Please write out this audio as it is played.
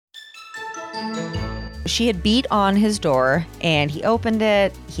She had beat on his door and he opened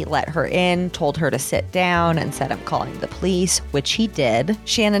it. He let her in, told her to sit down and said, "I'm calling the police," which he did.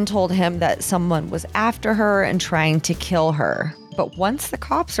 Shannan told him that someone was after her and trying to kill her. But once the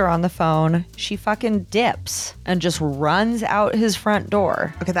cops are on the phone, she fucking dips and just runs out his front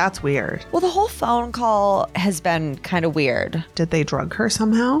door. Okay, that's weird. Well, the whole phone call has been kind of weird. Did they drug her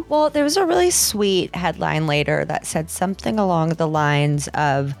somehow? Well, there was a really sweet headline later that said something along the lines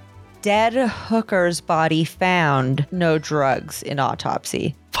of, "Dead hooker's body found, no drugs in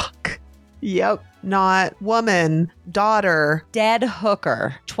autopsy." Fuck. Yep. Not woman, daughter. Dead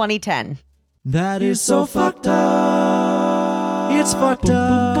hooker, 2010. That is so fucked up. It's fucked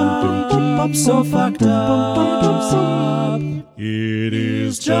up. So fucked up. It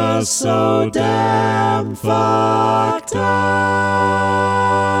is just so damn fucked up.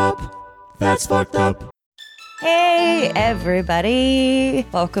 That's fucked up. Hey, everybody.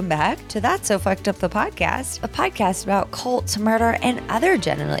 Welcome back to That's So Fucked Up, the podcast, a podcast about cults, murder, and other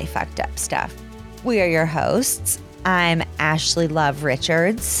generally fucked up stuff. We are your hosts. I'm Ashley Love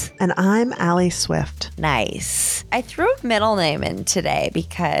Richards. And I'm Allie Swift. Nice. I threw a middle name in today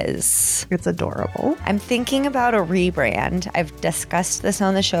because It's adorable. I'm thinking about a rebrand. I've discussed this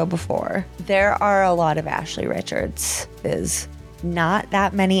on the show before. There are a lot of Ashley Richardses. Not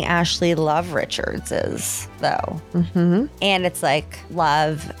that many Ashley Love Richardses, though. Mm-hmm. And it's like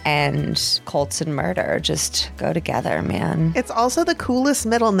love and cults and murder just go together, man. It's also the coolest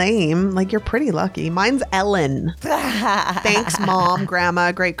middle name. Like, you're pretty lucky. Mine's Ellen. Thanks, mom,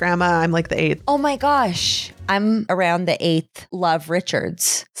 grandma, great grandma. I'm like the 8th. Oh my gosh. I'm around the 8th Love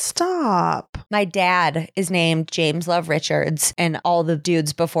Richards. Stop. My dad is named James Love Richards and all the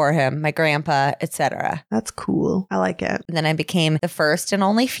dudes before him, my grandpa, etc. That's cool. I like it. And then I became the first and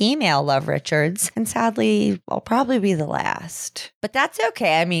only female Love Richards. And sadly, I'll probably be the last. But that's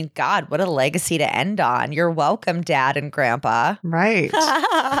okay. I mean, God, what a legacy to end on. You're welcome, Dad and Grandpa. Right.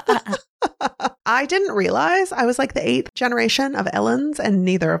 I didn't realize I was like the 8th generation of Ellens, and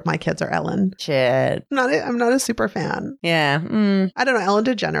neither of my kids are Ellen. Shit. I'm not a super fan. Yeah. I don't know. Ellen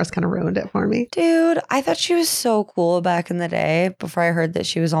DeGeneres kind of ruined it for me. Dude, I thought she was so cool back in the day before I heard that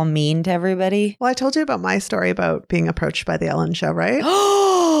she was all mean to everybody. Well, I told you about my story about being approached by the Ellen Show, right?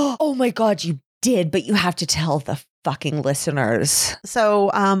 Oh my God, you did, but you have to tell the fucking listeners.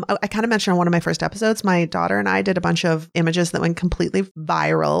 So I kind of mentioned on one of my first episodes, my daughter and I did a bunch of images that went completely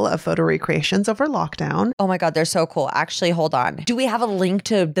viral of photo recreations over lockdown. Oh my God, they're so cool. Actually, hold on. Do we have a link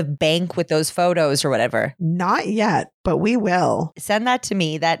to the bank with those photos or whatever? Not yet, but we will. Send that to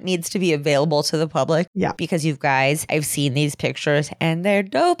me. That needs to be available to the public. Yeah. Because you guys, I've seen these pictures and they're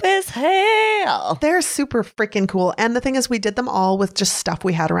dope as hell. They're super freaking cool. And the thing is, we did them all with just stuff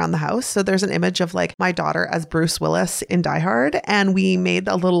we had around the house. So there's an image of like my daughter as Bruce Willis in Die Hard, and we made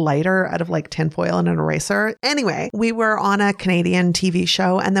a little lighter out of like tinfoil and an eraser. Anyway, we were on a Canadian TV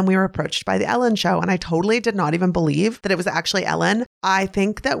show, and then we were approached by the Ellen Show, and I totally did not even believe that it was actually Ellen. I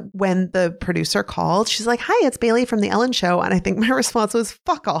think that when the producer called, she's like, "Hi, it's Bailey from the Ellen Show," and I think my response was,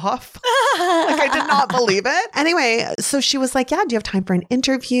 "Fuck off." Like, I did not believe it. Anyway, so she was like, "Yeah, do you have time for an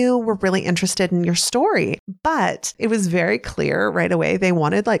interview? We're really interested in your story." But it was very clear right away. They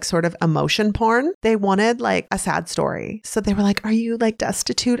wanted like sort of emotion porn. They wanted like a sad story. So they were like, "Are you like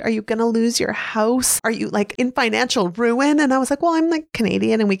destitute? Are you going to lose your house? Are you like in financial ruin?" And I was like, "Well, I'm like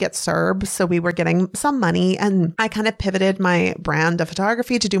Canadian and we get CERB." So we were getting some money, and I kind of pivoted my brand of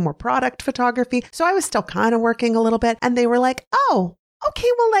photography to do more product photography. So I was still kind of working a little bit, and they were like, "Oh, okay,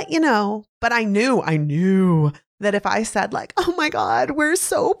 we'll let you know." But I knew that if I said like, "Oh my God, we're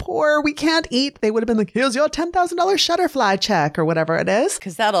so poor, we can't eat," they would have been like, "Here's your $10,000 Shutterfly check," or whatever it is.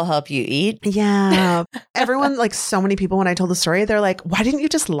 Because that'll help you eat. Yeah. Everyone, like so many people, when I told the story, they're like, "Why didn't you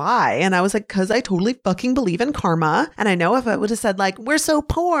just lie?" And I was like, "Because I totally fucking believe in karma." And I know if I would have said like, "We're so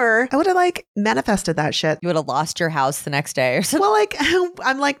poor," I would have like manifested that shit. You would have lost your house the next day or something. Well, like,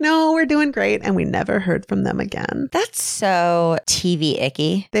 I'm like, "No, we're doing great." And we never heard from them again. That's so TV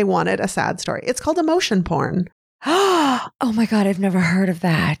icky. They wanted a sad story. It's called emotion porn. Oh my God, I've never heard of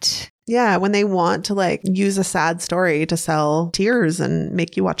that. Yeah, when they want to like use a sad story to sell tears and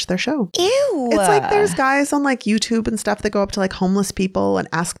make you watch their show. Ew. It's like there's guys on like YouTube and stuff that go up to like homeless people and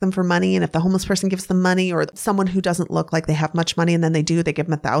ask them for money. And if the homeless person gives them money, or someone who doesn't look like they have much money and then they do, they give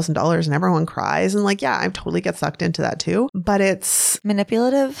them $1,000 and everyone cries. And like, yeah, I totally get sucked into that too. But it's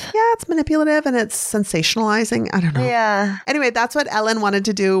manipulative. Yeah, it's manipulative and it's sensationalizing. I don't know. Yeah. Anyway, that's what Ellen wanted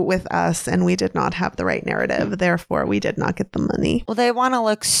to do with us. And we did not have the right narrative. Therefore, we did not get the money. Well, they want to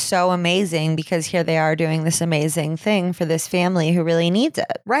look so amazing because here they are doing this amazing thing for this family who really needs it.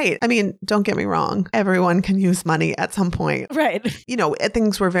 Right. I mean, don't get me wrong. Everyone can use money at some point. Right. You know,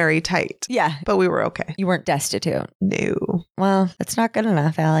 things were very tight. Yeah. But we were okay. You weren't destitute. No. Well, that's not good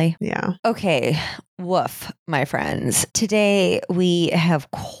enough, Allie. Yeah. Okay. Woof, my friends. Today we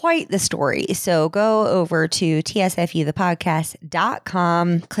have quite the story. So go over to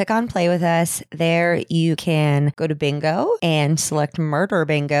tsfuthepodcast.com, click on play with us. There you can go to bingo and select murder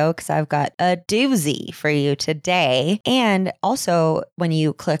bingo because I've got a doozy for you today. And also when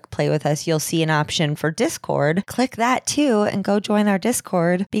you click play with us, you'll see an option for Discord. Click that too and go join our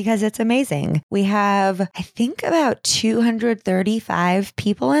Discord because it's amazing. We have, I think, about 235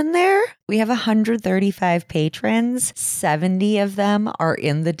 people in there. We have 135 patrons. 70 of them are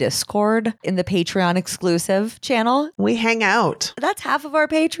in the Discord, in the Patreon exclusive channel. We hang out. That's half of our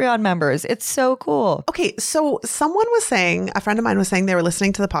Patreon members. It's so cool. Okay, so someone was saying, a friend of mine was saying they were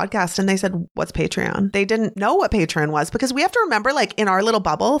listening to the podcast and they said, what's Patreon? They didn't know what Patreon was because we have to remember, like in our little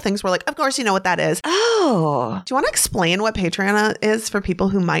bubble, things were like, of course you know what that is. Oh. Do you want to explain what Patreon is for people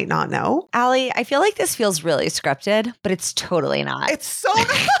who might not know? Allie, I feel like this feels really scripted, but it's totally not. It's so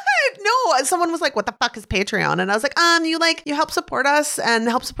good. No, someone was like, what the fuck is Patreon? And I was like, you help support us and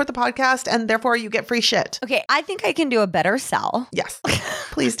help support the podcast and therefore you get free shit. Okay, I think I can do a better sell. Yes,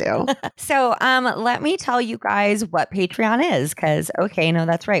 please do. So let me tell you guys what Patreon is because, okay, no,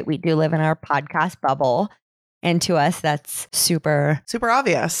 that's right. We do live in our podcast bubble. And to us, that's super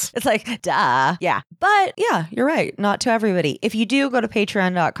obvious. It's like, duh. Yeah. But yeah, you're right. Not to everybody. If you do go to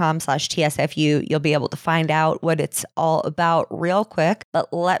patreon.com/TSFU, you'll be able to find out what it's all about real quick.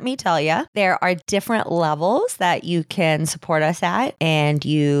 But let me tell you, there are different levels that you can support us at. And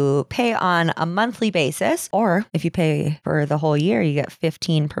you pay on a monthly basis. Or if you pay for the whole year, you get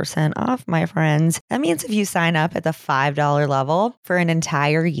 15% off, my friends. That means if you sign up at the $5 level for an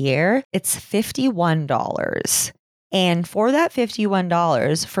entire year, it's $51. And for that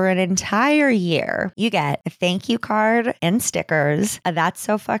 $51 for an entire year, you get a thank you card and stickers, a That's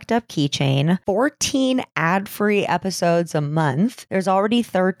So Fucked Up keychain, 14 ad-free episodes a month. There's already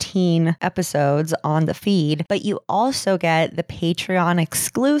 13 episodes on the feed, but you also get the Patreon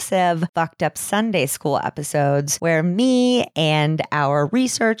exclusive Fucked Up Sunday School episodes where me and our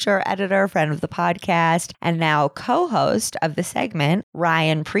researcher, editor, friend of the podcast, and now co-host of the segment,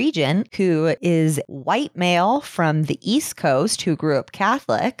 Ryan Pregent, who is white male from the East Coast who grew up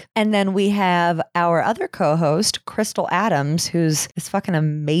Catholic. And then we have our other co-host, Crystal Adams, who's this fucking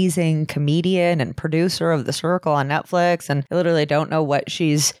amazing comedian and producer of The Circle on Netflix. And I literally don't know what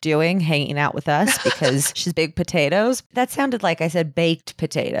she's doing hanging out with us because she's big potatoes. That sounded like I said baked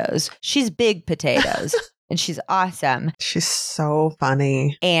potatoes. She's big potatoes. And she's awesome. She's so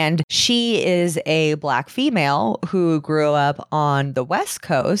funny. And she is a Black female who grew up on the West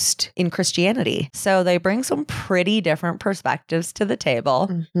Coast in Christianity. So they bring some pretty different perspectives to the table.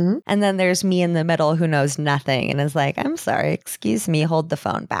 Mm-hmm. And then there's me in the middle who knows nothing and is like, I'm sorry, excuse me, hold the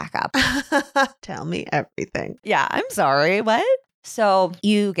phone back up. Tell me everything. Yeah, I'm sorry. What? So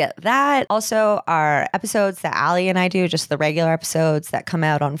you get that. Also, our episodes that Allie and I do, just the regular episodes that come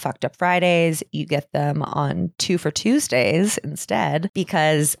out on Fucked Up Fridays, you get them on 2 for Tuesdays instead,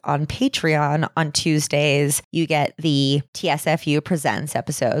 because on Patreon on Tuesdays, you get the TSFU Presents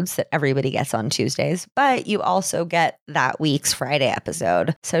episodes that everybody gets on Tuesdays, but you also get that week's Friday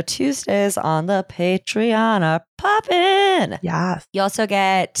episode. So Tuesdays on the Patreon are poppin'. Yes. You also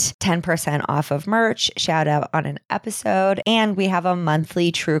get 10% off of merch, shout out on an episode, and we have a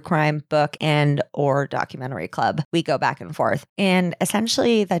monthly true crime book and or documentary club. We go back and forth. And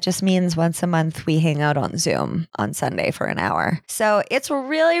essentially that just means once a month we hang out on Zoom on Sunday for an hour. So it's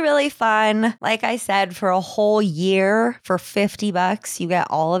really, really fun. Like I said, for a whole year for $50, you get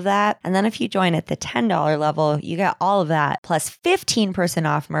all of that. And then if you join at the $10 level, you get all of that plus 15%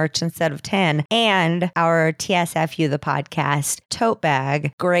 off merch instead of 10. And our TSFU, the podcast tote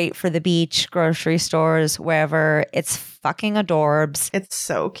bag, great for the beach, grocery stores, wherever. It's fucking adorbs. It's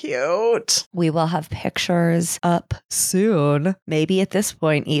so cute. We will have pictures up soon, maybe at this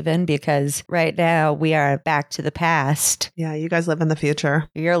point even, because right now we are back to the past. Yeah, you guys live in the future.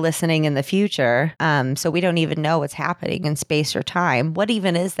 You're listening in the future. So we don't even know what's happening in space or time. What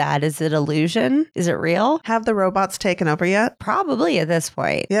even is that? Is it illusion? Is it real? Have the robots taken over yet? Probably at this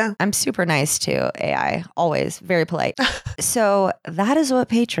point. Yeah. I'm super nice to AI, always very polite. So that is what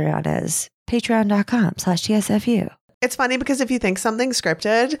Patreon is. Patreon.com/TSFU. It's funny because if you think something's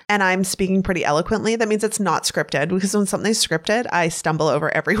scripted and I'm speaking pretty eloquently, that means it's not scripted, because when something's scripted, I stumble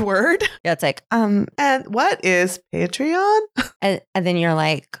over every word. Yeah, it's like, And what is Patreon? and then you're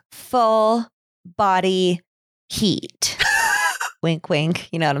like, full body heat. Wink, wink.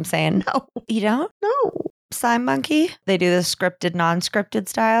 You know what I'm saying? No. You don't? No. Slime Monkey? They do the scripted, non-scripted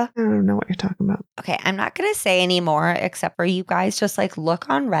style. I don't know what you're talking about. Okay, I'm not going to say any more except for you guys just like look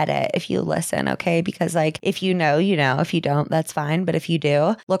on Reddit if you listen, okay? Because like if you know, you know. If you don't, that's fine. But if you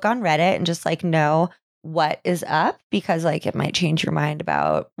do, look on Reddit and just like know what is up because like it might change your mind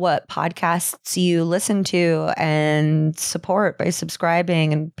about what podcasts you listen to and support by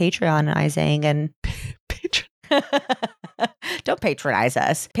subscribing and patronizing and don't patronize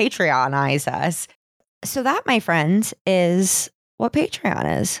us, patronize us. So that, my friends, is what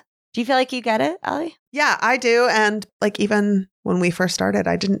Patreon is. Do you feel like you get it, Allie? Yeah, I do. And like even when we first started,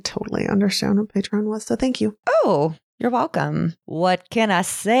 I didn't totally understand what Patreon was. So thank you. Oh, you're welcome. What can I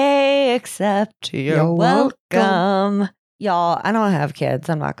say except you're welcome. welcome. Y'all, I don't have kids.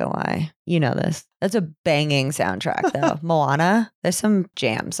 I'm not going to lie. You know this. That's a banging soundtrack, though. Moana, there's some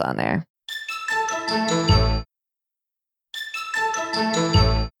jams on there.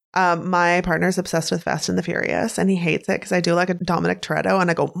 My partner's obsessed with Fast and the Furious and he hates it because I do like a Dominic Toretto and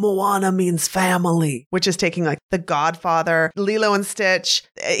I go, Moana means family, which is taking like The Godfather, Lilo and Stitch.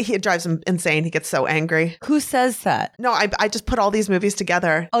 It drives him insane. He gets so angry. Who says that? No, I just put all these movies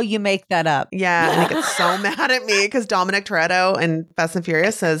together. Oh, you make that up. Yeah. And he gets so mad at me because Dominic Toretto and Fast and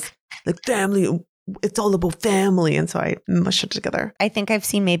Furious says like family. It's all about family. And so I mush it together. I think I've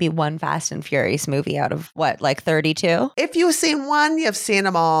seen maybe one Fast and Furious movie out of what, like 32? If you've seen one, you've seen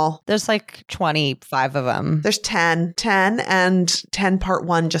them all. There's like 25 of them. There's 10 and 10 part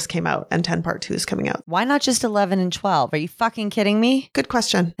 1 just came out and 10 part 2 is coming out. Why not just 11 and 12? Are you fucking kidding me? Good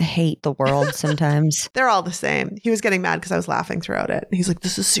question. I hate the world sometimes. They're all the same. He was getting mad because I was laughing throughout it. He's like,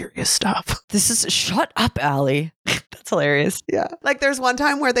 this is serious stuff. Shut up, Allie. That's hilarious. Yeah. Like there's one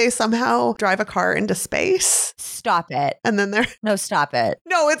time where they somehow drive a car into space. Stop it. And then they're... No, stop it.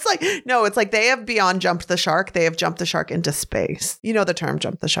 It's like they have beyond jumped the shark. They have jumped the shark into space. You know the term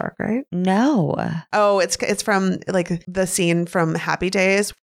jump the shark, right? No. Oh, it's from like the scene from Happy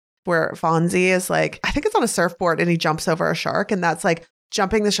Days where Fonzie is like, I think it's on a surfboard and he jumps over a shark. And that's like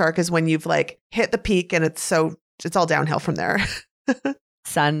jumping the shark is when you've like hit the peak and it's all downhill from there.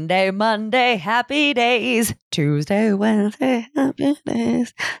 Sunday, Monday, happy days. Tuesday, Wednesday, happy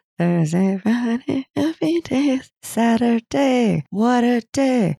days. Thursday, Friday, happy days. Saturday, what a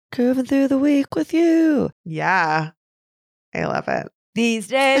day. Curving through the week with you. Yeah. I love it. These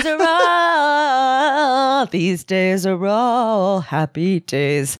days are all happy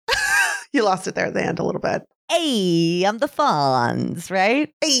days. You lost it there at the end a little bit. Hey, I'm the Fonz,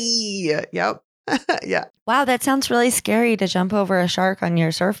 right? Hey, yep. Yeah. Wow, that sounds really scary to jump over a shark on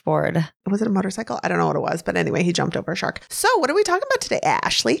your surfboard. Was it a motorcycle? I don't know what it was, but anyway, he jumped over a shark. So what are we talking about today,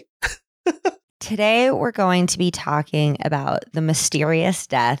 Ashley? Today, we're going to be talking about the mysterious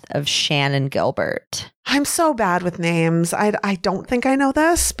death of Shannan Gilbert. I'm so bad with names. I don't think I know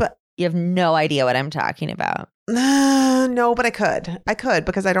this, but... You have no idea what I'm talking about. No, but I could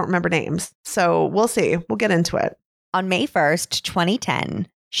because I don't remember names. So we'll see. We'll get into it. On May 1st, 2010,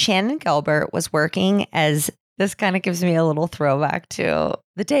 Shannan Gilbert was working as, this kind of gives me a little throwback to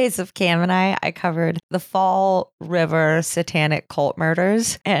the days of Cam and I covered the Fall River satanic cult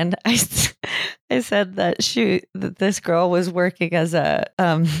murders. And I said that this girl was working as a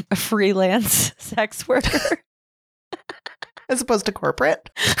freelance sex worker. As opposed to corporate?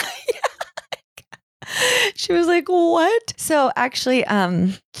 She was like, what? So actually,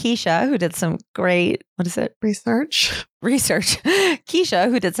 Keisha, who did some great, research. Keisha,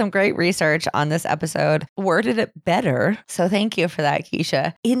 who did some great research on this episode, worded it better. So thank you for that,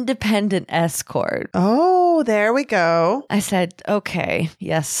 Keisha. Independent escort. Oh, there we go. I said, okay,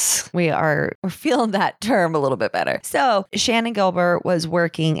 yes, we're feeling that term a little bit better. So Shannan Gilbert was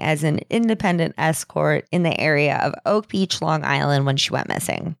working as an independent escort in the area of Oak Beach, Long Island when she went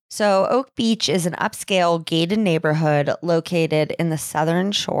missing. So Oak Beach is an upscale gated neighborhood located in the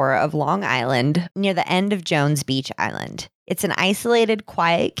southern shore of Long Island near the end of Jones Beach Island. It's an isolated,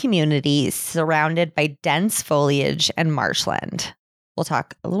 quiet community surrounded by dense foliage and marshland. We'll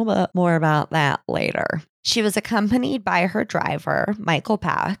talk a little bit more about that later. She was accompanied by her driver, Michael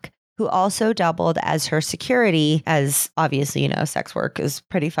Pack, who also doubled as her security, as obviously, sex work is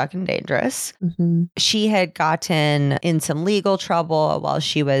pretty fucking dangerous. Mm-hmm. She had gotten in some legal trouble while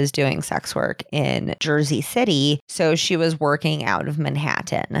she was doing sex work in Jersey City, so she was working out of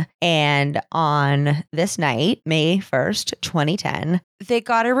Manhattan. And on this night, May 1st, 2010, They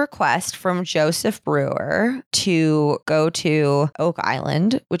got a request from Joseph Brewer to go to Oak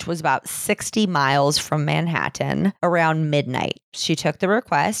Island, which was about 60 miles from Manhattan, around midnight. She took the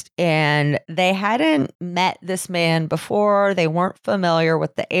request, and they hadn't met this man before. They weren't familiar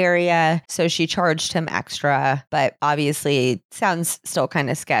with the area, so she charged him extra. But obviously, sounds still kind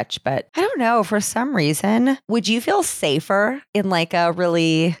of sketch. But I don't know, for some reason, would you feel safer in like a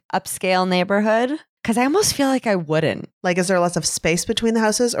really upscale neighborhood? Because I almost feel like I wouldn't. Like, is there lots of space between the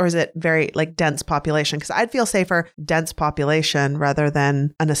houses, or is it very like dense population? Because I'd feel safer dense population rather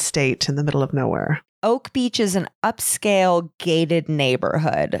than an estate in the middle of nowhere. Oak Beach is an upscale gated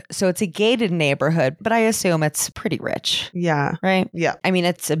neighborhood. So it's a gated neighborhood, but I assume it's pretty rich. Yeah. Right? Yeah. I mean,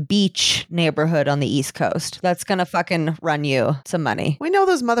 it's a beach neighborhood on the East Coast. That's going to fucking run you some money. We know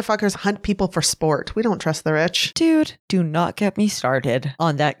those motherfuckers hunt people for sport. We don't trust the rich. Dude, do not get me started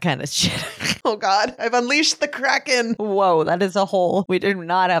on that kind of shit. Oh God, I've unleashed the Kraken. Whoa, that is a whole we do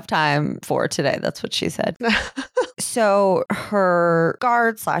not have time for today. That's what she said. So her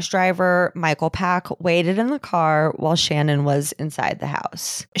guard/driver, Michael Pack, waited in the car while Shannan was inside the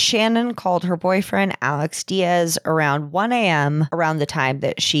house. Shannan called her boyfriend, Alex Diaz, around 1 a.m., around the time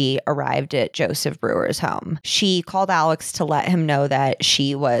that she arrived at Joseph Brewer's home. She called Alex to let him know that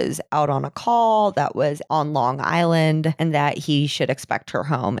she was out on a call that was on Long Island and that he should expect her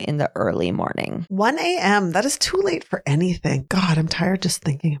home in the early morning. 1 a.m. That is too late for anything. God, I'm tired just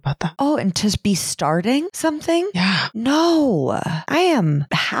thinking about that. Oh, and to be starting something? Yeah. No, I am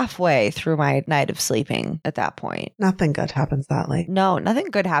halfway through my night of sleeping at that point. Nothing good happens that late. No, nothing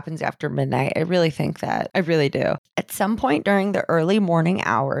good happens after midnight. I really think that. I really do. At some point during the early morning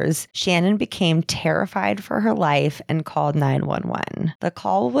hours, Shannan became terrified for her life and called 911. The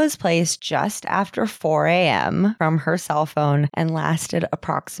call was placed just after 4 a.m. from her cell phone and lasted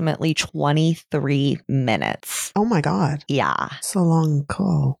approximately 23 minutes. Oh my God. Yeah. It's a long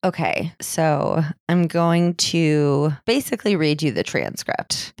call. Okay, so I'm going to basically read you the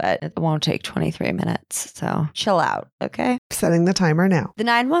transcript, but it won't take 23 minutes. So chill out, okay? Setting the timer now. The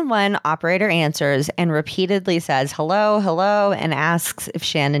 911 operator answers and repeatedly says, hello, hello, and asks if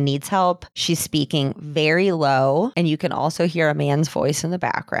Shannan needs help. She's speaking very low, and you can also hear a man's voice in the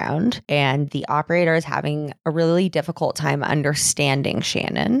background. And the operator is having a really difficult time understanding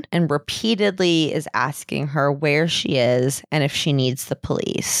Shannan and repeatedly is asking her where she is and if she needs the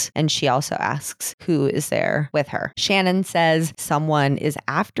police. And she also asks who is there with her. Shannan says, someone is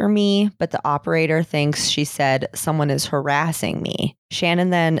after me, but the operator thinks she said someone is harassing me. Shannan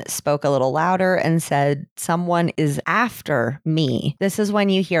then spoke a little louder and said, someone is after me. This is when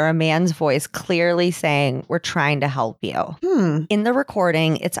you hear a man's voice clearly saying, we're trying to help you. In the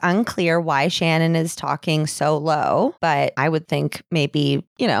recording, it's unclear why Shannan is talking so low, but I would think maybe,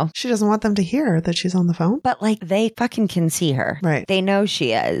 she doesn't want them to hear that she's on the phone. But like they fucking can see her. Right. They know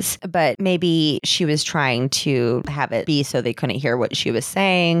she is, but maybe she was trying to have it be so they couldn't hear what she was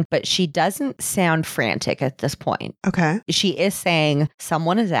saying, but she doesn't sound frantic at this point. Okay. She is saying,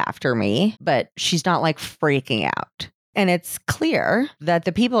 someone is after me, but she's not like freaking out. And it's clear that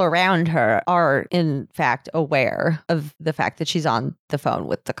the people around her are, in fact, aware of the fact that she's on the phone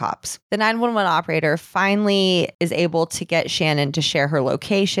with the cops. The 911 operator finally is able to get Shannan to share her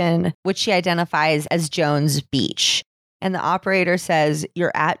location, which she identifies as Jones Beach. And the operator says,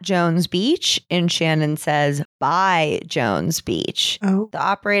 you're at Jones Beach? And Shannan says, by Jones Beach. Oh. The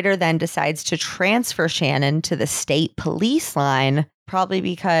operator then decides to transfer Shannan to the state police line, probably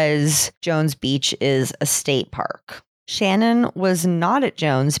because Jones Beach is a state park. Shannan was not at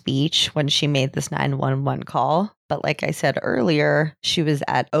Jones Beach when she made this 911 call. But like I said earlier, she was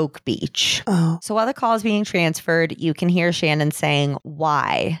at Oak Beach. Oh. So while the call is being transferred, you can hear Shannan saying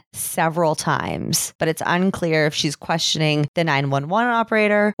why several times, but it's unclear if she's questioning the 911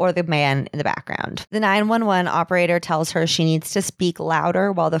 operator or the man in the background. The 911 operator tells her she needs to speak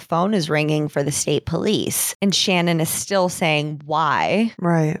louder while the phone is ringing for the state police. And Shannan is still saying why,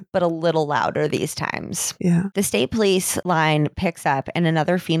 Right. but a little louder these times. Yeah. The state police line picks up and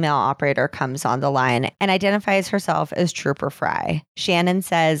another female operator comes on the line and identifies herself as Trooper Fry. Shannan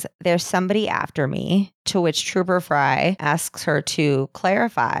says, there's somebody after me, to which Trooper Fry asks her to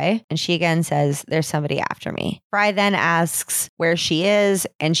clarify, and she again says, there's somebody after me. Fry then asks where she is,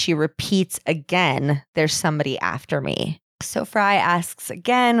 and she repeats again, there's somebody after me. So Fry asks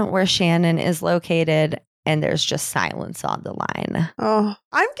again where Shannan is located, and there's just silence on the line. Oh,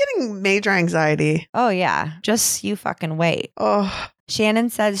 I'm getting major anxiety. Oh, yeah. Just you fucking wait. Oh,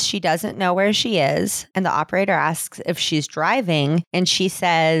 Shannan says she doesn't know where she is, and the operator asks if she's driving, and she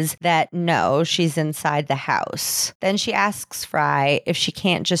says that no, she's inside the house. Then she asks Fry if she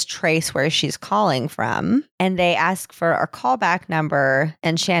can't just trace where she's calling from, and they ask for a callback number,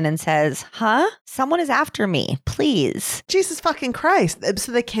 and Shannan says, huh? Someone is after me, please. Jesus fucking Christ.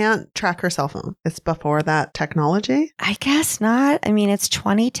 So they can't track her cell phone. It's before that technology? I guess not. I mean, it's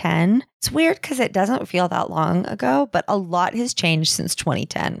 2010. It's weird because it doesn't feel that long ago, but a lot has changed since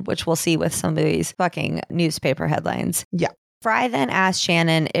 2010, which we'll see with some of these fucking newspaper headlines. Yeah. Fry then asks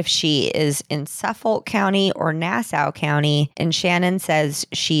Shannan if she is in Suffolk County or Nassau County, and Shannan says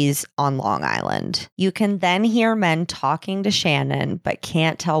she's on Long Island. You can then hear men talking to Shannan, but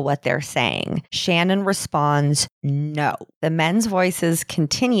can't tell what they're saying. Shannan responds, no. The men's voices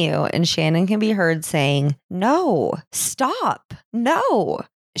continue, and Shannan can be heard saying, no, stop, no.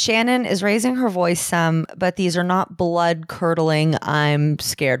 Shannan is raising her voice some, but these are not blood-curdling, I'm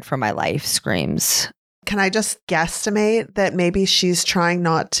scared for my life screams. Can I just guesstimate that maybe she's trying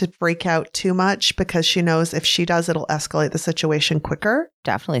not to freak out too much because she knows if she does, it'll escalate the situation quicker?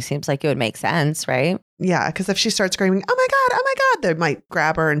 Definitely seems like it would make sense, right? Yeah, because if she starts screaming, oh my God, they might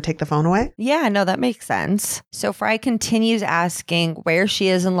grab her and take the phone away. Yeah, no, that makes sense. So Fry continues asking where she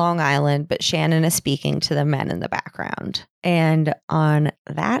is in Long Island, but Shannan is speaking to the men in the background. And on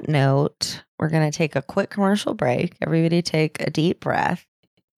that note, we're going to take a quick commercial break. Everybody take a deep breath.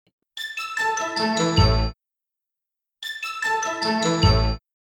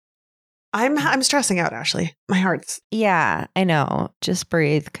 I'm stressing out, Ashley. My heart's... Yeah, I know. Just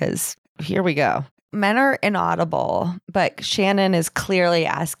breathe because here we go. Men are inaudible, but Shannan is clearly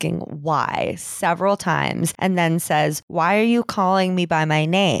asking why several times and then says, why are you calling me by my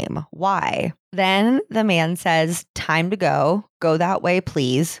name? Why? Then the man says, time to go. Go that way,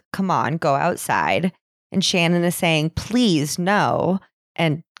 please. Come on, go outside. And Shannan is saying, please, no,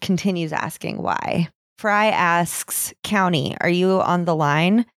 and continues asking why. Fry asks, County, are you on the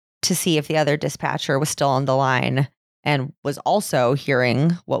line? To see if the other dispatcher was still on the line and was also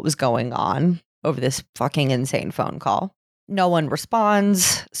hearing what was going on over this fucking insane phone call. No one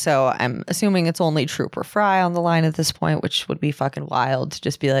responds, so I'm assuming it's only Trooper Fry on the line at this point, which would be fucking wild to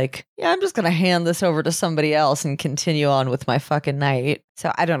just be like, yeah, I'm just going to hand this over to somebody else and continue on with my fucking night.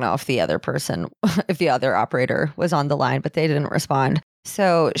 So I don't know if the other person, if the other operator was on the line, but they didn't respond.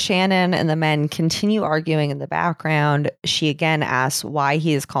 So Shannan and the men continue arguing in the background. She again asks why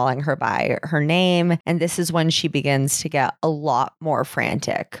he is calling her by her name, and this is when she begins to get a lot more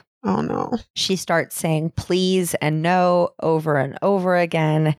frantic. Oh, no. She starts saying please and no over and over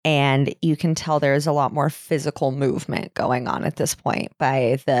again. And you can tell there's a lot more physical movement going on at this point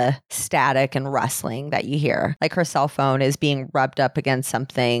by the static and rustling that you hear. Like her cell phone is being rubbed up against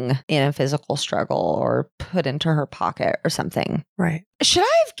something in a physical struggle or put into her pocket or something. Right. Should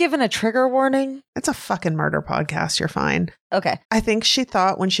I have given a trigger warning? It's a fucking murder podcast. You're fine. Okay. I think she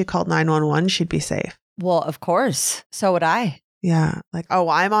thought when she called 911, she'd be safe. Well, of course. So would I. Yeah. Like, oh,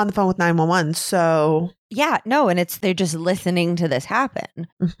 I'm on the phone with 911. So. Yeah, no. And they're just listening to this happen.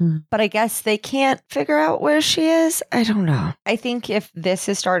 Mm-hmm. But I guess they can't figure out where she is. I don't know. I think if this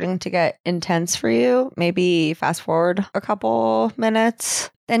is starting to get intense for you, maybe fast forward a couple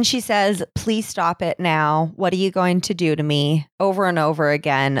minutes. Then she says, please stop it now. What are you going to do to me? Over and over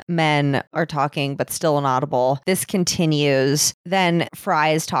again, men are talking, but still inaudible. This continues. Then Fry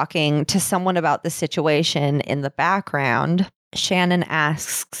is talking to someone about the situation in the background. Shannan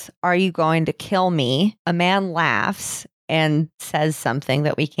asks, are you going to kill me? A man laughs and says something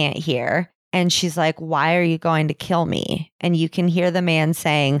that we can't hear. And she's like, why are you going to kill me? And you can hear the man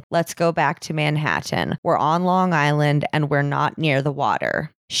saying, let's go back to Manhattan. We're on Long Island and we're not near the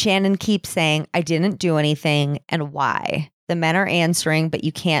water. Shannan keeps saying, I didn't do anything, and why? The men are answering, but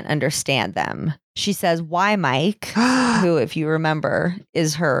you can't understand them. She says, why, Mike? Who, if you remember,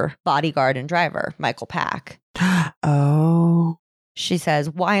 is her bodyguard and driver, Michael Pack. Oh. She says,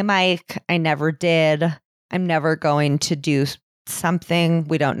 why, Mike? I never did. I'm never going to do something.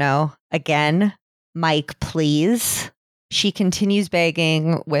 We don't know. Again, Mike, please. She continues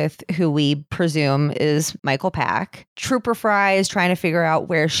begging with who we presume is Michael Pack. Trooper Fry is trying to figure out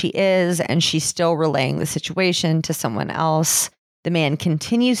where she is, and she's still relaying the situation to someone else. The man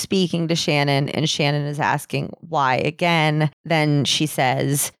continues speaking to Shannan, and Shannan is asking why again. Then she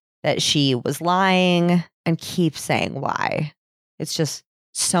says that she was lying and keeps saying why. It's just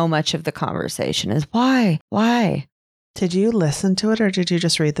so much of the conversation is why? Why? Did you listen to it or did you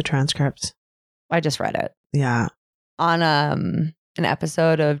just read the transcripts? I just read it. Yeah. On an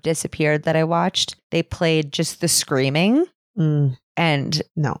episode of Disappeared that I watched, they played just the screaming. And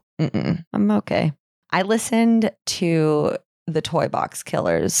no, I'm okay. I listened to the toy box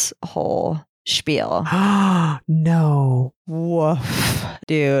killer's whole spiel. No. Woof.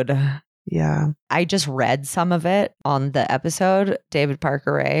 Dude. Yeah. I just read some of it on the episode, David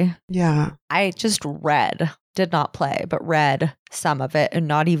Parker Ray. Yeah. I just read, did not play, but read some of it and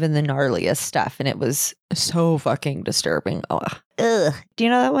not even the gnarliest stuff. And it was so fucking disturbing. Oh, ugh. Do you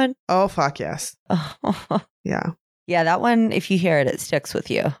know that one? Oh, fuck yes. Yeah. Yeah, that one, if you hear it, it sticks with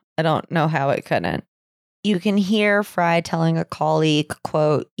you. I don't know how it couldn't. You can hear Fry telling a colleague,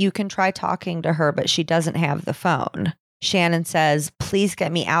 quote, "You can try talking to her, but she doesn't have the phone." Shannan says, "Please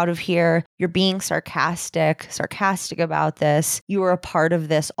get me out of here. You're being sarcastic about this. You were a part of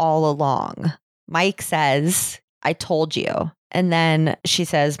this all along." Mike says, "I told you." And then she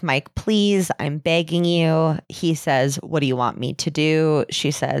says, "Mike, please, I'm begging you." He says, "What do you want me to do?"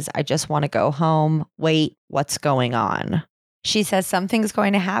 She says, "I just want to go home." Wait, what's going on? She says something's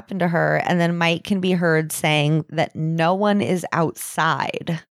going to happen to her. And then Mike can be heard saying that no one is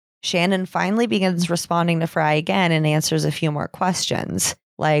outside. Shannan finally begins responding to Fry again and answers a few more questions.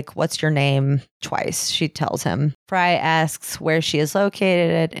 Like, "What's your name?" Twice, she tells him. Fry asks where she is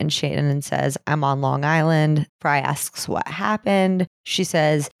located, and Shannan says, "I'm on Long Island." Fry asks what happened. She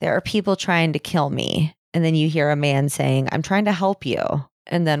says, "There are people trying to kill me." And then you hear a man saying, "I'm trying to help you."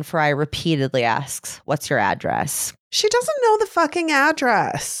 And then Fry repeatedly asks, "What's your address?" She doesn't know the fucking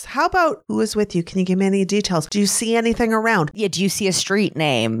address. How about who is with you? Can you give me any details? Do you see anything around? Yeah, do you see a street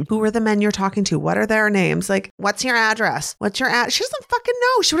name? Who are the men you're talking to? What are their names? Like, what's your address? What's your ad? She doesn't fucking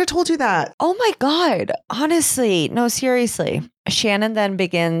know. She would have told you that. Oh my God. Honestly, no, seriously. Shannan then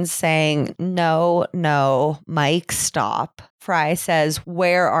begins saying, no, Mike, stop. Fry says,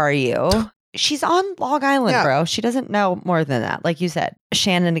 "Where are you?" She's on Long Island, Yeah. bro. She doesn't know more than that. Like you said,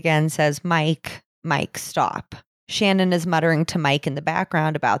 Shannan again says, Mike, stop. Shannan is muttering to Mike in the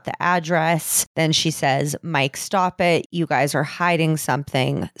background about the address. Then she says, "Mike, stop it. You guys are hiding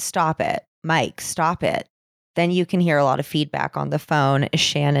something. Stop it. Mike, stop it." Then you can hear a lot of feedback on the phone as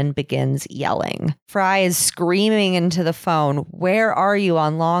Shannan begins yelling. Fry is screaming into the phone, "Where are you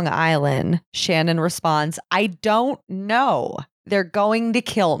on Long Island?" Shannan responds, "I don't know. They're going to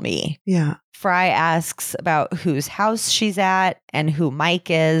kill me." Yeah. Fry asks about whose house she's at and who Mike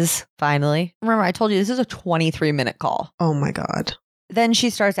is, finally. Remember, I told you this is a 23-minute call. Oh my God. Then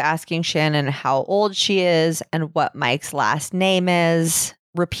she starts asking Shannan how old she is and what Mike's last name is,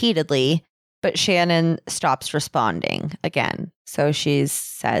 repeatedly, but Shannan stops responding again. So she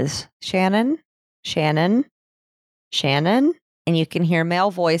says, "Shannan, Shannan, Shannan," and you can hear male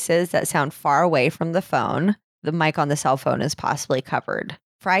voices that sound far away from the phone. The mic on the cell phone is possibly covered.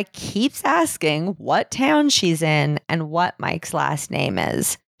 Fry keeps asking what town she's in and what Mike's last name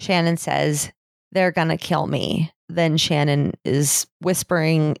is. Shannan says, "They're gonna kill me." Then Shannan is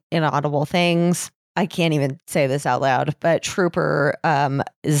whispering inaudible things. I can't even say this out loud, but Trooper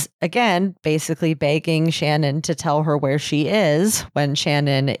is again basically begging Shannan to tell her where she is when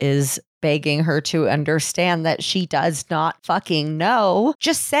Shannan is begging her to understand that she does not fucking know.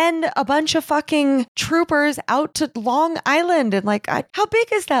 Just send a bunch of fucking troopers out to Long Island and how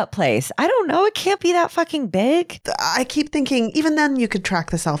big is that place? I don't know. It can't be that fucking big. I keep thinking, even then you could track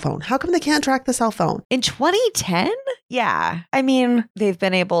the cell phone. How come they can't track the cell phone? In 2010? Yeah. I mean, they've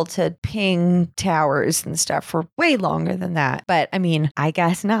been able to ping towers and stuff for way longer than that. But I mean, I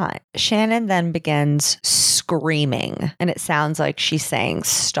guess not. Shannan then begins screaming, and it sounds like she's saying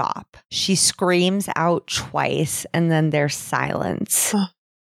stop. She screams out twice, and then there's silence.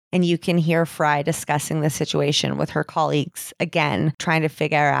 And you can hear Fry discussing the situation with her colleagues again, trying to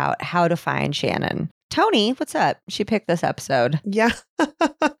figure out how to find Shannan. Tony, what's up? She picked this episode. Yeah.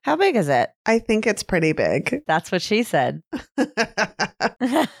 How big is it? I think it's pretty big. That's what she said.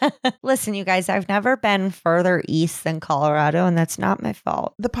 Listen, you guys, I've never been further east than Colorado, and that's not my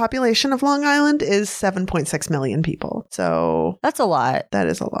fault. The population of Long Island is 7.6 million people. So That's a lot. that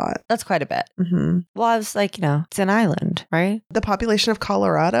is a lot. That's quite a bit. Mm-hmm. Well, I was like, it's an island, right? The population of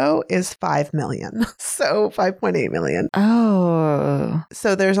Colorado is 5 million. So 5.8 million. Oh.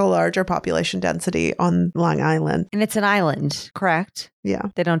 So there's a larger population density on Long Island. And it's an island, correct? Yeah.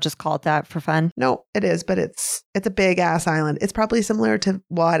 They don't just call it that for fun? No, it is, but it's a big ass island. It's probably similar to,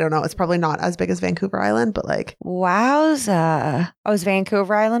 well, I don't know. It's probably not as big as Vancouver Island, but Wowza. Oh, is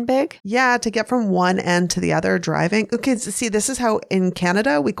Vancouver Island big? yeah, to get from one end to the other driving. Okay, so see, this is how in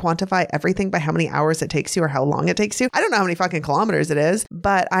Canada we quantify everything by how many hours it takes you or how long it takes you. I don't know how many fucking kilometers it is,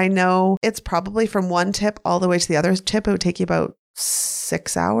 but I know it's probably from one tip all the way to the other tip. It would take you about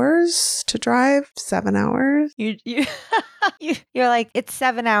 6 hours to drive, 7 hours. You're like, it's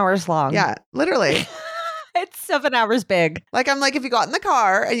 7 hours long. Yeah, literally. It's 7 hours big. Like, I'm like, if you got in the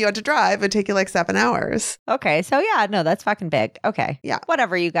car and you had to drive, it'd take you like 7 hours. Okay. So yeah, no, that's fucking big. Okay. Yeah.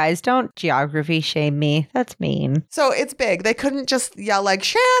 Whatever, you guys. Don't geography shame me. That's mean. So it's big. They couldn't just yell like,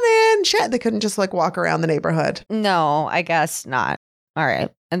 Shannon. They couldn't just like walk around the neighborhood. No, I guess not. All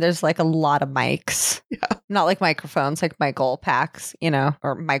right. And there's like a lot of mics. Yeah. Not like microphones, like Michael packs,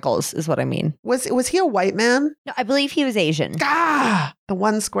 or Michael's is what I mean. Was he a white man? No, I believe he was Asian. Ah, the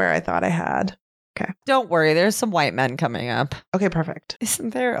one square I thought I had. Okay. Don't worry. There's some white men coming up. Okay, perfect.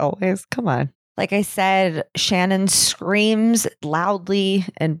 Isn't there always? Come on. Like I said, Shannan screams loudly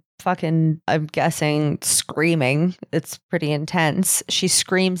and fucking, I'm guessing, screaming. It's pretty intense. She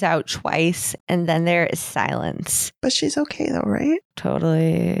screams out twice and then there is silence. But she's okay though, right?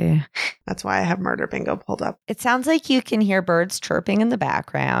 Totally. That's why I have murder bingo pulled up. It sounds like you can hear birds chirping in the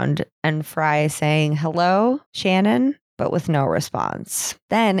background and Fry saying, "Hello, Shannan?" but with no response.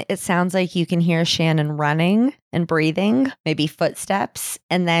 Then it sounds like you can hear Shannan running and breathing, maybe footsteps,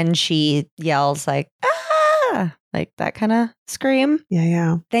 and then she yells like, "Ah!" like that kind of scream.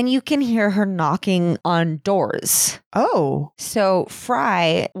 Yeah. Then you can hear her knocking on doors. Oh. So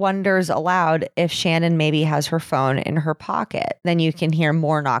Fry wonders aloud if Shannan maybe has her phone in her pocket. Then you can hear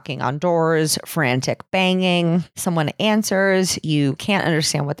more knocking on doors, frantic banging. Someone answers. You can't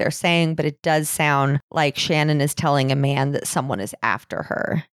understand what they're saying, but it does sound like Shannan is telling a man that someone is after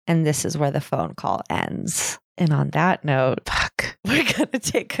her. And this is where the phone call ends. And on that note, we're going to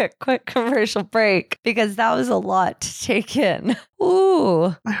take a quick commercial break because that was a lot to take in.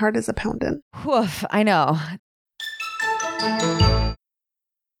 Ooh. My heart is a pounding. Woof, I know.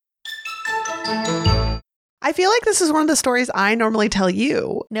 I feel like this is one of the stories I normally tell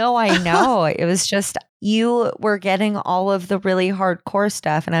you. No, I know. It was just you were getting all of the really hardcore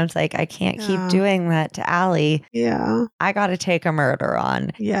stuff. And I was like, I can't keep doing that to Allie. Yeah. I got to take a murder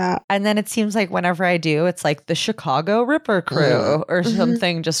on. Yeah. And then it seems like whenever I do, it's like the Chicago Ripper Crew or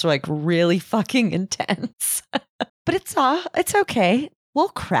something just like really fucking intense. But it's okay. We'll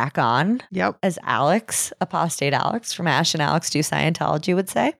crack on. Yep. As Alex, apostate Alex from Ash and Alex Do Scientology would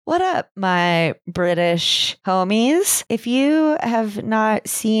say. What up, my British homies? If you have not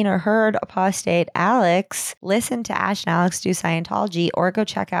seen or heard apostate Alex, listen to Ash and Alex Do Scientology or go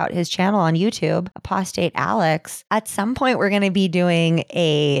check out his channel on YouTube, Apostate Alex. At some point, we're going to be doing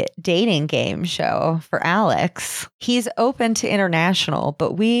a dating game show for Alex. He's open to international,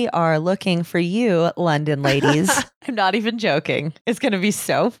 but we are looking for you, London ladies. I'm not even joking. It's going to be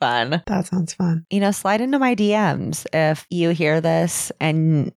so fun. That sounds fun. Slide into my DMs if you hear this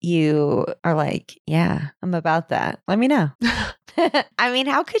and you are like, yeah, I'm about that. Let me know. I mean,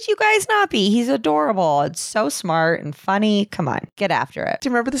 how could you guys not be? He's adorable. It's so smart and funny. Come on, get after it. Do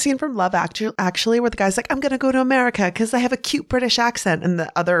you remember the scene from Love Actually where the guy's like, I'm going to go to America because I have a cute British accent. And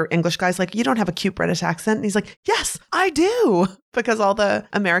the other English guy's like, you don't have a cute British accent. And he's like, yes, I do. Because all the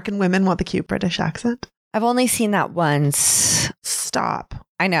American women want the cute British accent. I've only seen that once. Stop.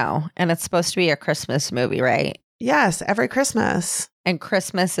 I know. And it's supposed to be a Christmas movie, right? Yes, every Christmas. And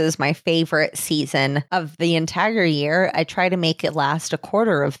Christmas is my favorite season of the entire year. I try to make it last a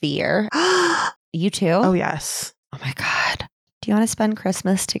quarter of the year. You too? Oh, yes. Oh my God. Do you want to spend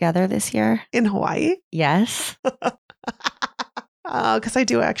Christmas together this year? In Hawaii? Yes. Because I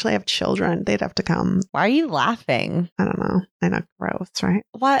do actually have children. They'd have to come. Why are you laughing? I don't know. I know. Gross, right?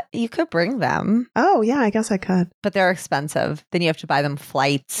 What? You could bring them. Oh, yeah, I guess I could. But they're expensive. Then you have to buy them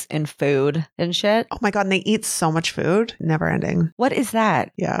flights and food and shit. Oh my God. And they eat so much food. Never ending. What is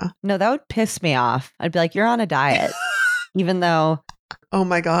that? Yeah. No, that would piss me off. I'd be like, you're on a diet. Even though oh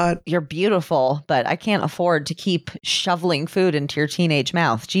my God, you're beautiful, but I can't afford to keep shoveling food into your teenage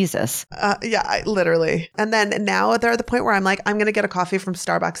mouth. Jesus. Yeah, literally. And then now they're at the point where I'm like, I'm going to get a coffee from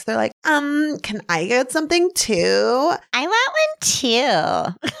Starbucks. They're like, can I get something too? I want one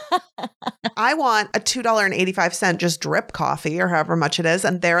too. I want a $2.85 just drip coffee or however much it is.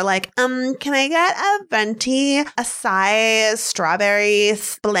 And they're like, can I get a venti, a size, strawberry,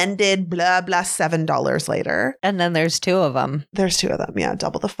 blended, blah, blah, $7 later. And then there's two of them. There's two of them. Yeah,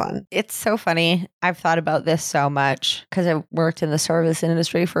 double the fun. It's so funny. I've thought about this so much because I worked in the service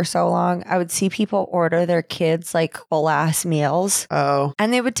industry for so long. I would see people order their kids like full ass meals. Oh.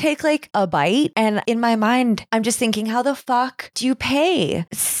 And they would take like a bite. And in my mind, I'm just thinking, how the fuck do you pay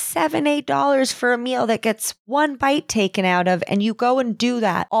 $7-8 for a meal that gets one bite taken out of and you go and do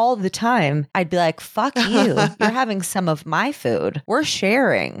that all the time? I'd be like, fuck you. You're having some of my food. We're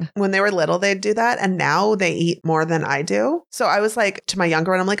sharing. When they were little, they'd do that. And now they eat more than I do. So I was like, to my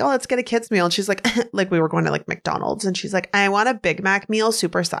younger one, I'm like, oh, let's get a kid's meal. And she's like, like we were going to like McDonald's. And she's like, I want a Big Mac meal,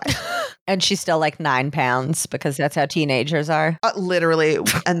 supersize. And she's still like 9 pounds because that's how teenagers are. Literally.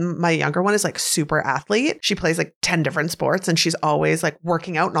 And my younger one is like super athlete. She plays like 10 different sports and she's always like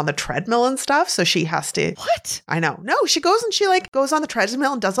working out and on the treadmill and stuff. So she has to. What? I know. No, she goes and she like goes on the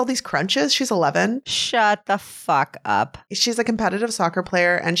treadmill and does all these crunches. She's 11. Shut the fuck up. She's a competitive soccer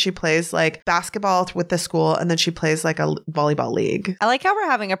player and she plays like basketball with the school and then she plays like a volleyball league. I like how we're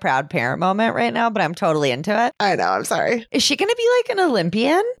having a proud parent moment right now, but I'm totally into it. I know. I'm sorry. Is she going to be like an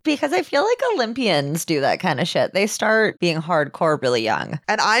Olympian? Because I feel like Olympians do that kind of shit. They start being hardcore really young.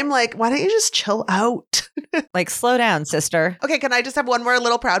 And I'm like, why don't you just chill out? Like, slow down, sister. Okay, can I just have one more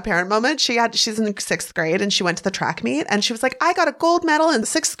little proud parent moment? She's in 6th grade and she went to the track meet and she was like, I got a gold medal in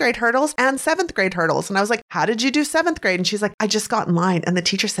 6th grade hurdles and 7th grade hurdles. And I was like, how did you do 7th grade? And she's like, I just got in line and the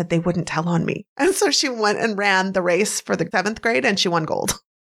teacher said they wouldn't tell on me. And so she went and ran the race for the 7th grade and she won gold.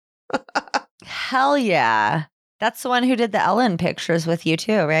 Hell yeah. That's the one who did the Ellen pictures with you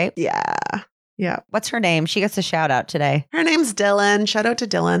too, right? Yeah. Yeah. What's her name? She gets a shout out today. Her name's Dylan. Shout out to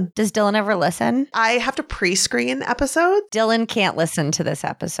Dylan. Does Dylan ever listen? I have to pre-screen episodes. Dylan can't listen to this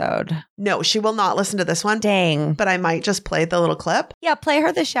episode. No, she will not listen to this one. Dang. But I might just play the little clip. Yeah, play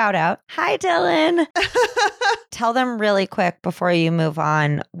her the shout out. Hi, Dylan. Tell them really quick before you move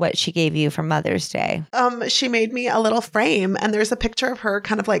on what she gave you for Mother's Day. She made me a little frame and there's a picture of her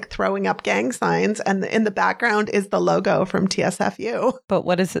kind of like throwing up gang signs. And in the background is the logo from TSFU. But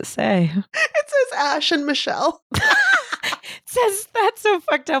what does it say? It says Ash and Michelle. It says that's so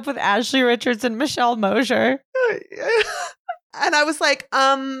fucked up with Ashley Richards and Michelle Mosier. And I was like,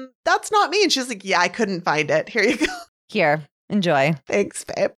 that's not me. And she's like, yeah, I couldn't find it. Here you go. Here, enjoy. Thanks,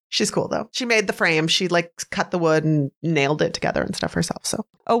 babe. She's cool though. She made the frame. She like cut the wood and nailed it together and stuff herself. So,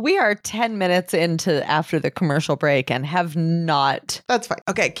 oh, we are 10 minutes into after the commercial break and have not. That's fine.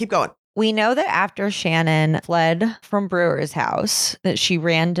 Okay, keep going. We know that after Shannan fled from Brewer's house, that she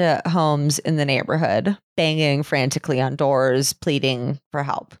ran to homes in the neighborhood, banging frantically on doors, pleading for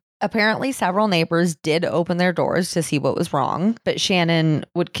help. Apparently, several neighbors did open their doors to see what was wrong, but Shannan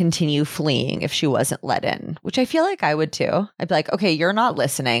would continue fleeing if she wasn't let in, which I feel like I would too. I'd be like, okay, you're not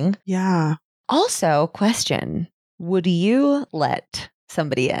listening. Yeah. Also, question, would you let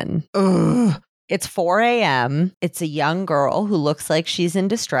somebody in? Ugh. It's 4 a.m. It's a young girl who looks like she's in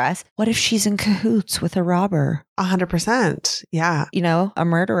distress. What if she's in cahoots with a robber? 100%. Yeah. You know, a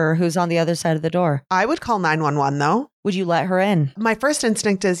murderer who's on the other side of the door. I would call 911 though. Would you let her in? My first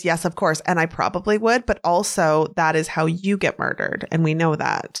instinct is yes, of course. And I probably would, but also that is how you get murdered. And we know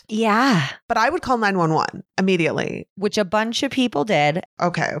that. Yeah. But I would call 911 immediately. Which a bunch of people did.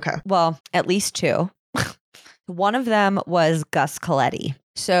 Okay. Well, at least 2. One of them was Gus Coletti.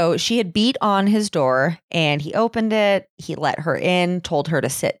 So she had beat on his door and he opened it. He let her in, told her to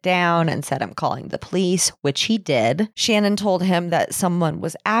sit down and said, I'm calling the police, which he did. Shannan told him that someone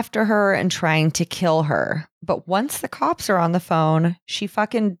was after her and trying to kill her. But once the cops are on the phone, she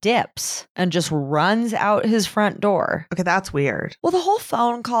fucking dips and just runs out his front door. Okay, that's weird. Well, the whole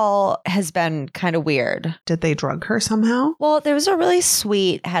phone call has been kind of weird. Did they drug her somehow? Well, there was a really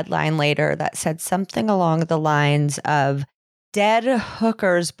sweet headline later that said something along the lines of, dead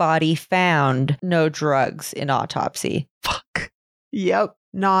hooker's body found, no drugs in autopsy. Fuck. Yep.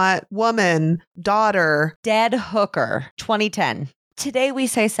 Not woman, daughter. Dead hooker, 2010. Today we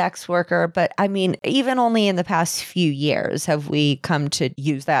say sex worker, but I mean, even only in the past few years have we come to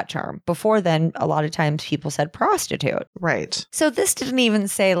use that term. Before then, a lot of times people said prostitute. Right. So this didn't even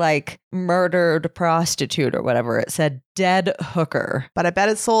say like murdered prostitute or whatever. It said dead hooker. But I bet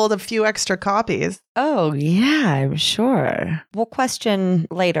it sold a few extra copies. Oh, yeah, I'm sure. We'll question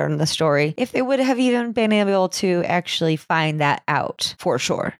later in the story if they would have even been able to actually find that out for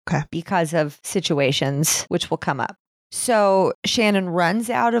sure. Okay. Because of situations which will come up. So Shannan runs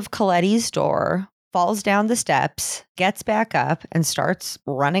out of Coletti's door, falls down the steps, gets back up and starts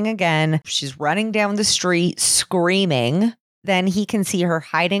running again. She's running down the street, screaming. Then he can see her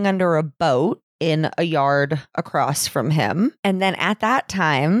hiding under a boat in a yard across from him. And then at that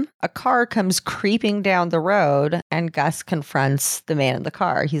time, a car comes creeping down the road and Gus confronts the man in the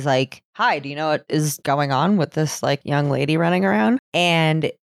car. He's like, hi, do you know what is going on with this like young lady running around? And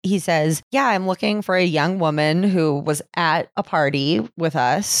he says, yeah, I'm looking for a young woman who was at a party with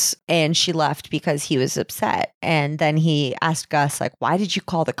us and she left because he was upset. And then he asked Gus, like, why did you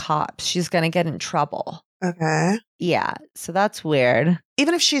call the cops? She's going to get in trouble. Okay. Yeah. So that's weird.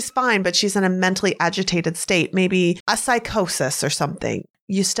 Even if she's fine, but she's in a mentally agitated state, maybe a psychosis or something.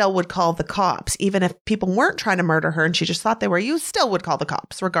 you still would call the cops. Even if people weren't trying to murder her and she just thought they were, you still would call the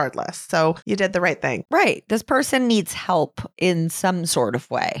cops regardless. So you did the right thing. Right. This person needs help in some sort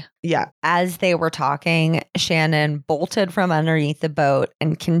of way. Yeah. As they were talking, Shannan bolted from underneath the boat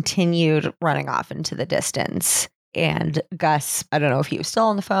and continued running off into the distance. And Gus, I don't know if he was still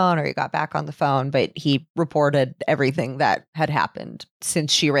on the phone or he got back on the phone, but he reported everything that had happened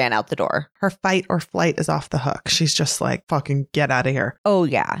since she ran out the door. Her fight or flight is off the hook. She's just like, fucking get out of here. Oh,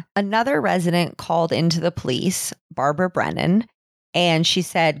 yeah. Another resident called into the police, Barbara Brennan, and she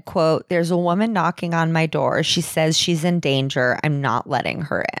said, quote, "There's a woman knocking on my door. She says she's in danger. I'm not letting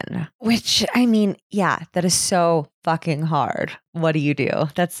her in." Which, I mean, yeah, that is so fucking hard. What do you do?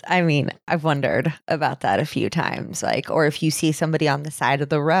 I've wondered about that a few times. Like, or if you see somebody on the side of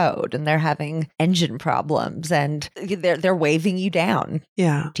the road and they're having engine problems and they're waving you down.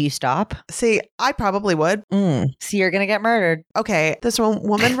 Yeah. Do you stop? See, I probably would. So you're going to get murdered. Okay. This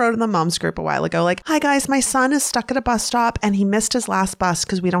woman wrote in the mom's group a while ago, like, "Hi guys, my son is stuck at a bus stop and he missed his last bus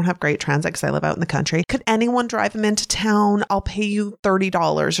because we don't have great transit because I live out in the country. Could anyone drive him into town? I'll pay you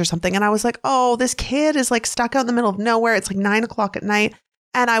 $30 or something." And I was like, oh, this kid is like stuck out in the middle of nowhere. It's like 9:00 at night.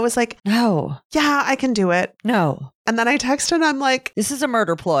 And I was like, no, yeah, I can do it. No. And then I texted and I'm like, this is a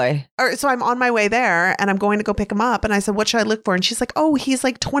murder ploy. So I'm on my way there and I'm going to go pick him up. And I said, what should I look for? And she's like, oh, he's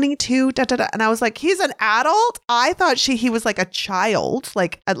like 22. Da, da, da. And I was like, he's an adult? I thought he was like a child,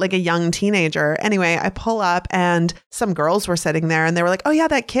 like a young teenager. Anyway, I pull up and some girls were sitting there and they were like, oh yeah,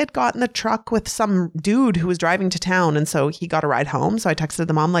 that kid got in the truck with some dude who was driving to town. And so he got a ride home. So I texted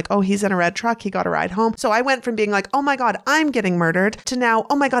the mom like, oh, he's in a red truck. He got a ride home. So I went from being like, oh my God, I'm getting murdered to now,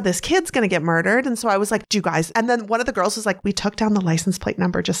 oh my God, this kid's going to get murdered. And so I was like, do you guys? And then one of the girls was like, we took down the license plate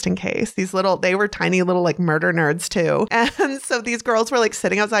number just in case. They were tiny little like murder nerds too. And so these girls were like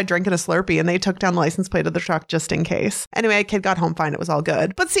sitting outside drinking a Slurpee and they took down the license plate of the truck just in case. Anyway, kid got home fine. It was all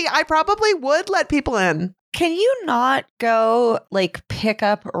good. But see, I probably would let people in. Can you not go like pick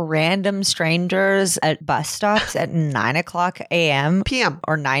up random strangers at bus stops at 9:00 a.m. PM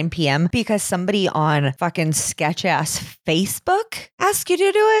or 9 p.m. because somebody on fucking sketch ass Facebook asked you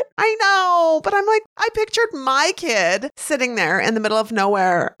to do it? I know, but I'm like, I pictured my kid sitting there in the middle of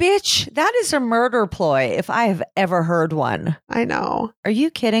nowhere. Bitch, that is a murder ploy if I have ever heard one. I know. Are you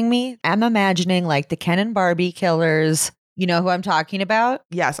kidding me? I'm imagining like the Ken and Barbie killers. You know who I'm talking about?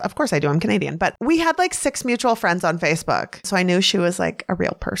 Yes, of course I do. I'm Canadian. But we had like 6 mutual friends on Facebook. So I knew she was like a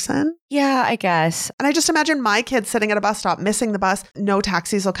real person. Yeah, I guess. And I just imagine my kid sitting at a bus stop, missing the bus. No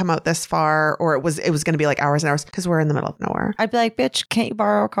taxis will come out this far. Or it was going to be like hours and hours because we're in the middle of nowhere. I'd be like, bitch, can't you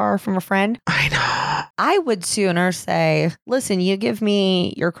borrow a car from a friend? I know. I would sooner say, listen, you give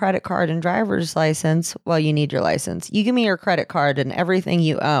me your credit card and driver's license. Well, you need your license. You give me your credit card and everything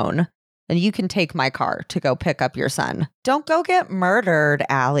you own. And you can take my car to go pick up your son. Don't go get murdered,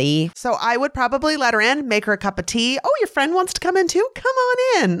 Allie. So I would probably let her in, make her a cup of tea. Oh, your friend wants to come in too? Come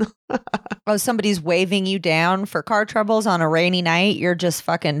on in. Oh, somebody's waving you down for car troubles on a rainy night. You're just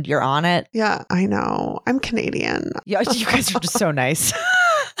fucking, you're on it. Yeah, I know. I'm Canadian. Yeah, you guys are just so nice.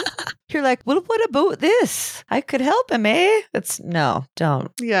 You're like, well, what about this? I could help him, eh? No,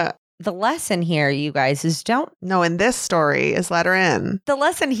 don't. Yeah. The lesson here, you guys, is don't. No, in this story is let her in. The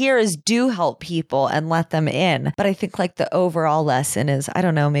lesson here is do help people and let them in. But I think like the overall lesson is, I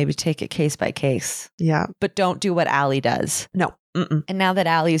don't know, maybe take it case by case. Yeah. But don't do what Allie does. No. Mm-mm. And now that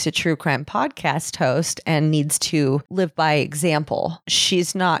Allie is a true crime podcast host and needs to live by example,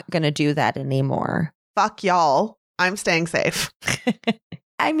 she's not going to do that anymore. Fuck y'all. I'm staying safe.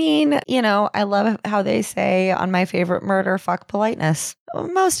 I mean, you know, I love how they say on My Favorite Murder, fuck politeness.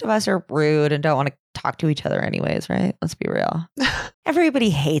 Most of us are rude and don't want to talk to each other anyways, right? Let's be real. Everybody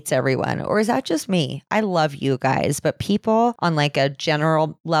hates everyone. Or is that just me? I love you guys, but people on like a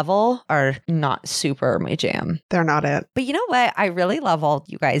general level are not super my jam. They're not it. But you know what? I really love all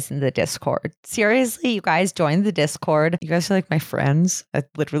you guys in the Discord. Seriously, you guys join the Discord. You guys are like my friends. I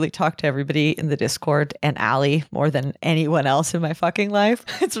literally talk to everybody in the Discord and Allie more than anyone else in my fucking life.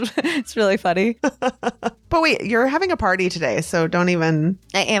 It's really funny. But wait, you're having a party today, so don't even...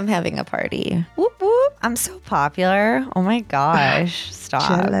 I am having a party. Whoop, whoop. I'm so popular. Oh my gosh. Stop.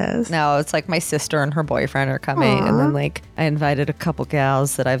 Jealous. No, it's like my sister and her boyfriend are coming. Aww. And then like I invited a couple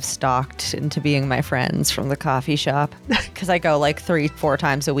gals that I've stalked into being my friends from the coffee shop. Because I go like 3-4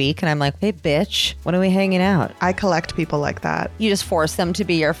 times a week. And I'm like, hey, bitch, when are we hanging out? I collect people like that. You just force them to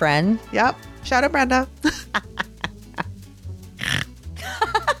be your friend? Yep. Shout out Brenda.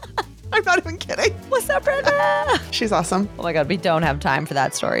 I'm not even kidding. What's up, Brenda? She's awesome. Oh my God, we don't have time for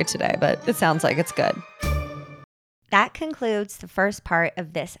that story today, but it sounds like it's good. That concludes the first part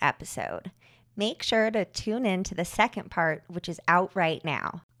of this episode. Make sure to tune in to the second part, which is out right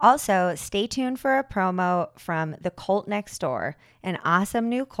now. Also, stay tuned for a promo from The Cult Next Door, an awesome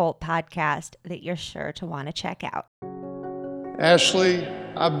new cult podcast that you're sure to want to check out. Ashley,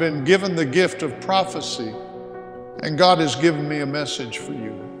 I've been given the gift of prophecy, and God has given me a message for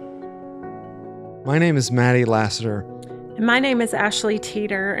you. My name is Maddie Lassiter. And my name is Ashley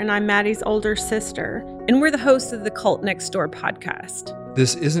Teeter, and I'm Maddie's older sister, and we're the hosts of the Cult Next Door podcast.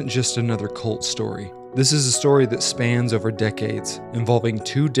 This isn't just another cult story. This is a story that spans over decades, involving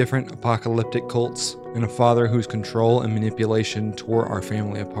two different apocalyptic cults and a father whose control and manipulation tore our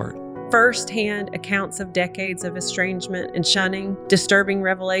family apart. First-hand accounts of decades of estrangement and shunning, disturbing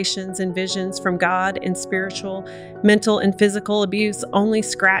revelations and visions from God, and spiritual, mental, and physical abuse only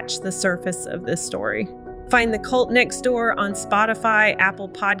scratch the surface of this story. Find The Cult Next Door on Spotify, Apple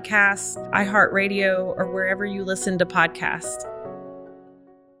Podcasts, iHeartRadio, or wherever you listen to podcasts.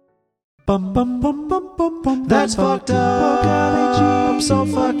 Bum bum bum bum bum bum. That's fucked up. So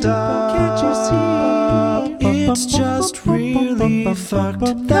fucked up. Can't you see? It's just really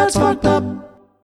fucked. That's fucked up.